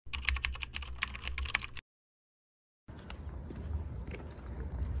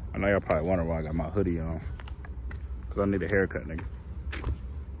know y'all probably wondering why I got my hoodie on. Because I need a haircut, nigga.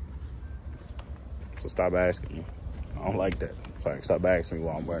 So stop asking me. I don't like that. It's like, stop asking me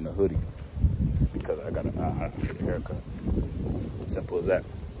why I'm wearing a hoodie. Because I need a haircut. Simple as that.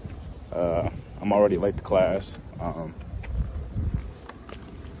 I'm already late to class.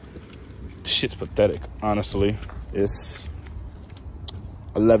 Shit's pathetic, honestly. It's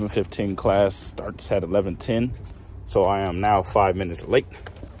 11:15 class, starts at 11:10. So I am now 5 minutes late.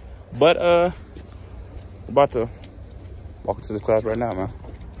 But about to walk into this class right now, man.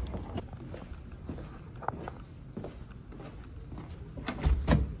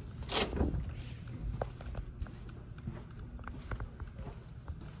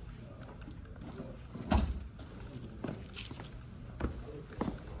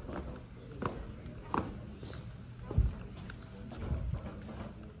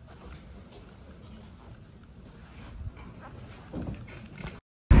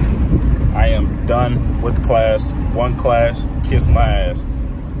 I am done with class. One class, kiss my ass.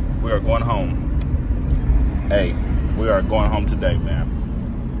 We are going home. Hey, we are going home today,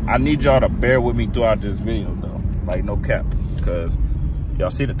 man. I need y'all to bear with me throughout this video, though. Like, no cap. Because y'all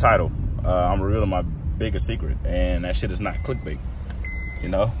see the title. I'm revealing my biggest secret. And that shit is not clickbait. You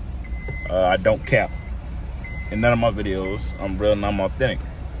know? I don't cap. In none of my videos, I'm real and I'm authentic.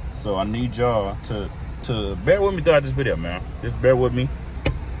 So I need y'all to bear with me throughout this video, man. Just bear with me.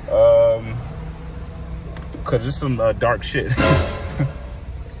 Cause it's some dark shit.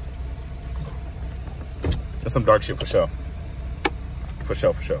 It's some dark shit for sure. For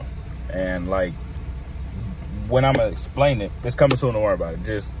sure. And like, when I'm gonna explain it, it's coming soon, don't worry about it.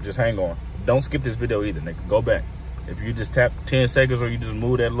 Just hang on. Don't skip this video either, nigga. Go back. If you just tap 10 seconds or you just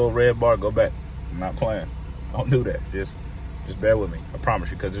move that little red bar, go back. I'm not playing. Don't do that. Just bear with me. I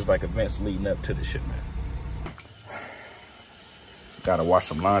promise you, cause there's like events leading up to this shit, man. Gotta wash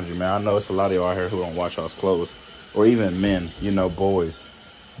some laundry, man. I know it's a lot of y'all out here who don't wash y'all's clothes. Or even men, you know, boys,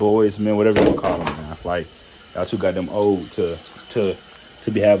 men, whatever you want to call them, man. Like, y'all too goddamn old to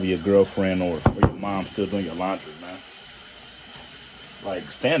be having your girlfriend or your mom still doing your laundry, man. Like,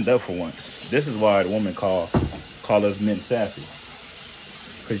 stand up for once. This is why the women call us men sassy.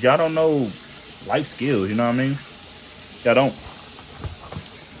 Because y'all don't know life skills, you know what I mean? Y'all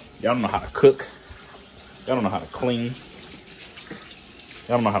don't know how to cook. Y'all don't know how to clean.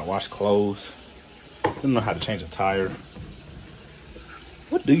 Y'all don't know how to wash clothes. You don't know how to change a tire.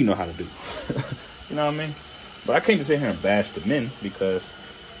 What do you know how to do? You know what I mean? But I can't just sit here and bash the men because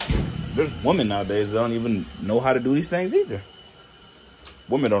there's women nowadays that don't even know how to do these things either.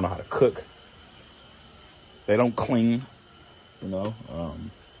 Women don't know how to cook. They don't clean, you know.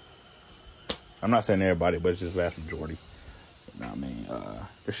 I'm not saying everybody, but it's just the vast majority. You know what I mean?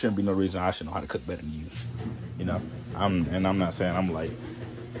 There shouldn't be no reason I should know how to cook better than you. You know? I'm not saying I'm like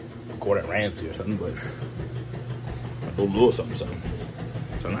Gordon Ramsay or something, but I do a little something.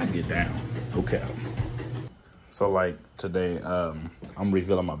 So I get down. Okay. So like today, I'm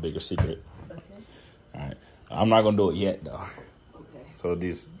revealing my biggest secret. Okay. All right. I'm not gonna do it yet though. Okay. So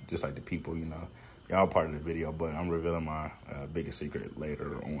these just like the people, you know, y'all part of the video, but I'm revealing my biggest secret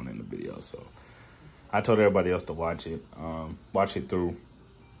later on in the video. So I told everybody else to watch it through,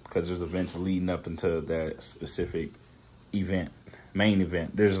 because there's events leading up into that specific event, main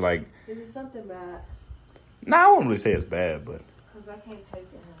event. There's like, is it something bad? No, I wouldn't really say it's bad, but because I can't take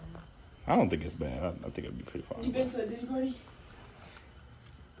it. I don't think it's bad. I think it'd be pretty fun. You been to a Diddy party?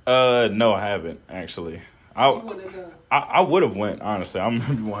 No, I haven't actually. I would have went, honestly. I'm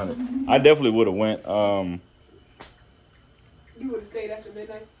gonna be 100. I definitely would have went. You would have stayed after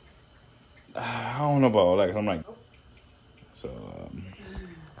midnight? I don't know about all that, 'cause I'm like, so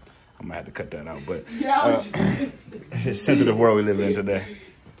I'm gonna have to cut that out. But it's a sensitive world we live in today.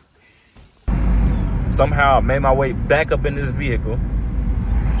 Somehow I made my way back up in this vehicle,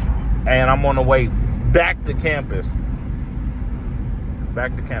 and I'm on the way back to campus.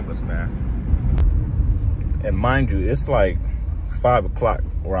 Back to campus, man. And mind you, it's like 5 o'clock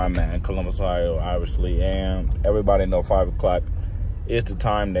where I'm at in Columbus, Ohio, obviously. And everybody know 5 o'clock is the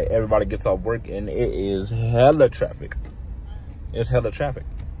time that everybody gets off work, and it is hella traffic. It's hella traffic.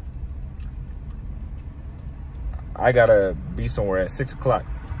 I gotta be somewhere at 6 o'clock.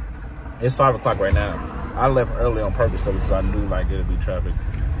 It's 5 o'clock right now. I left early on purpose though, because I knew like it'd be traffic.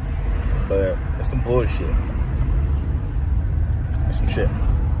 But it's some bullshit. It's some shit.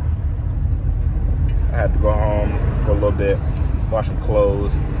 I had to go home for a little bit, wash some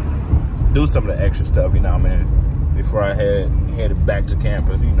clothes, do some of the extra stuff, you know what I mean, before I headed back to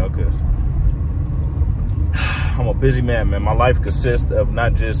campus, you know, because I'm a busy man, man. My life consists of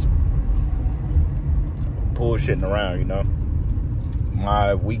not just bullshitting around, you know.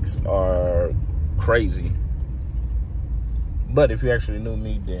 My weeks are crazy. But if you actually knew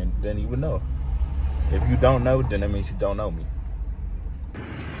me, then you would know. If you don't know, then that means you don't know me.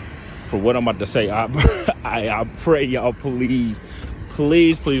 For what I'm about to say, I pray y'all please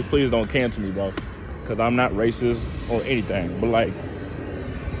don't cancel me, bro. Because I'm not racist or anything. But like,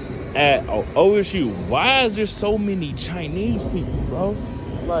 at OSU, why is there so many Chinese people, bro?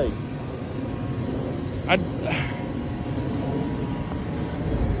 Like,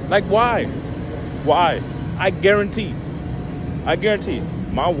 why? Why? I guarantee,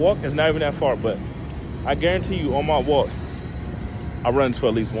 my walk is not even that far, but I guarantee you on my walk, I run into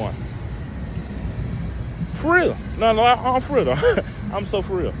at least one. For real. No, I'm for real, though. I'm so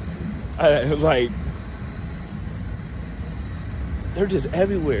for real. Like, they're just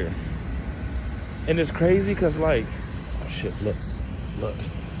everywhere. And it's crazy because, like, oh, shit, look.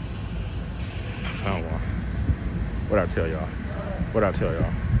 I found one. What'd I tell y'all?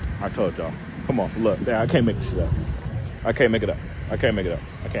 I told y'all. Come on, look. I can't make this shit up. I can't make it up. I can't.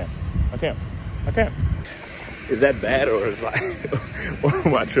 Is that bad or is like, or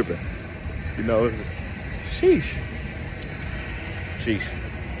am I tripping? You know, it's just, sheesh.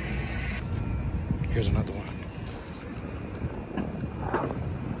 Here's another one.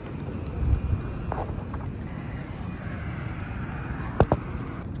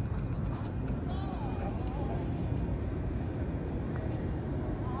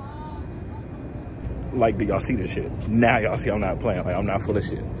 Like, do y'all see this shit? Now y'all see I'm not playing. Like, I'm not full of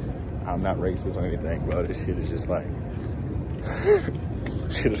shit. I'm not racist or anything, bro. This shit is just like,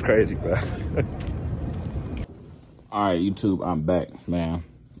 shit is crazy, bro. All right, YouTube, I'm back, man.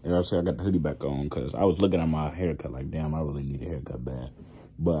 I say I got the hoodie back on because I was looking at my haircut like, damn, I really need a haircut bad.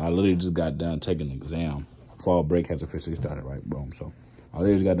 But I literally just got done taking the exam. Fall break has officially started, right? Boom. So I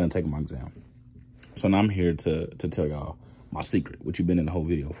literally just got done taking my exam. So now I'm here to tell y'all my secret, what you've been in the whole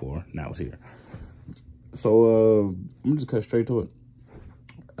video for. Now it's here. So I'm gonna just cut straight to it.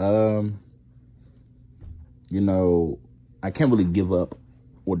 You know, I can't really give up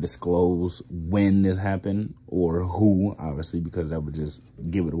or disclose when this happened or who, obviously, because that would just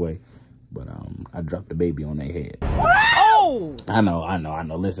give it away. But I dropped the baby on their head. Oh! I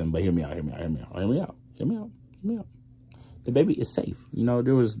know. Listen, but hear me out. The baby is safe. You know,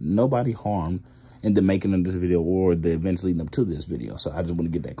 there was nobody harmed in the making of this video or the events leading up to this video. So I just want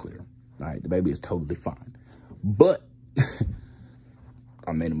to get that clear. All right, the baby is totally fine. But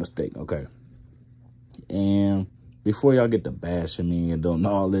I made a mistake, okay? And before y'all get to bashing me and doing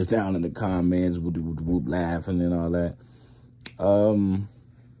all this down in the comments, whoop, laughing and all that,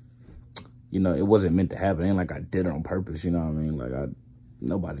 you know, it wasn't meant to happen. It ain't like I did it on purpose, you know what I mean? Like,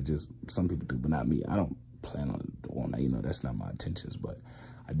 nobody just, some people do, but not me. I don't plan on doing that, you know, that's not my intentions, but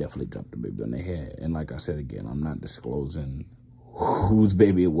I definitely dropped the baby on their head. And like I said again, I'm not disclosing whose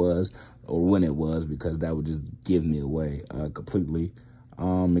baby it was or when it was because that would just give me away completely.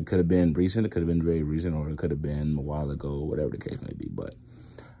 It could have been recent, it could have been very recent, or it could have been a while ago, whatever the case may be. But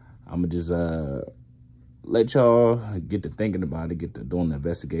I'm going to just let y'all get to thinking about it, get to doing the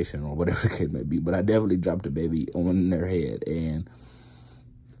investigation or whatever the case may be. But I definitely dropped the baby on their head, and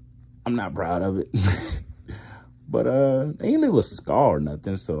I'm not proud of it. But they ain't leave a scar or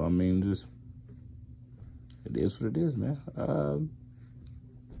nothing, so I mean, just, it is what it is, man.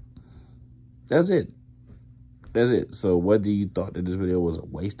 That's it. So whether you thought that this video was a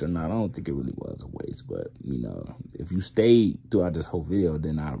waste or not, I don't think it really was a waste. But, you know, if you stayed throughout this whole video,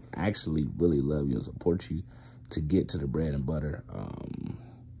 then I actually really love you and support you to get to the bread and butter.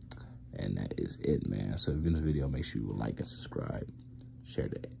 And that is it, man. So if you're in this video, make sure you like and subscribe. Share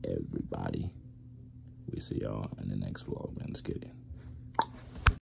to everybody. We see y'all in the next vlog, man. Let's get it.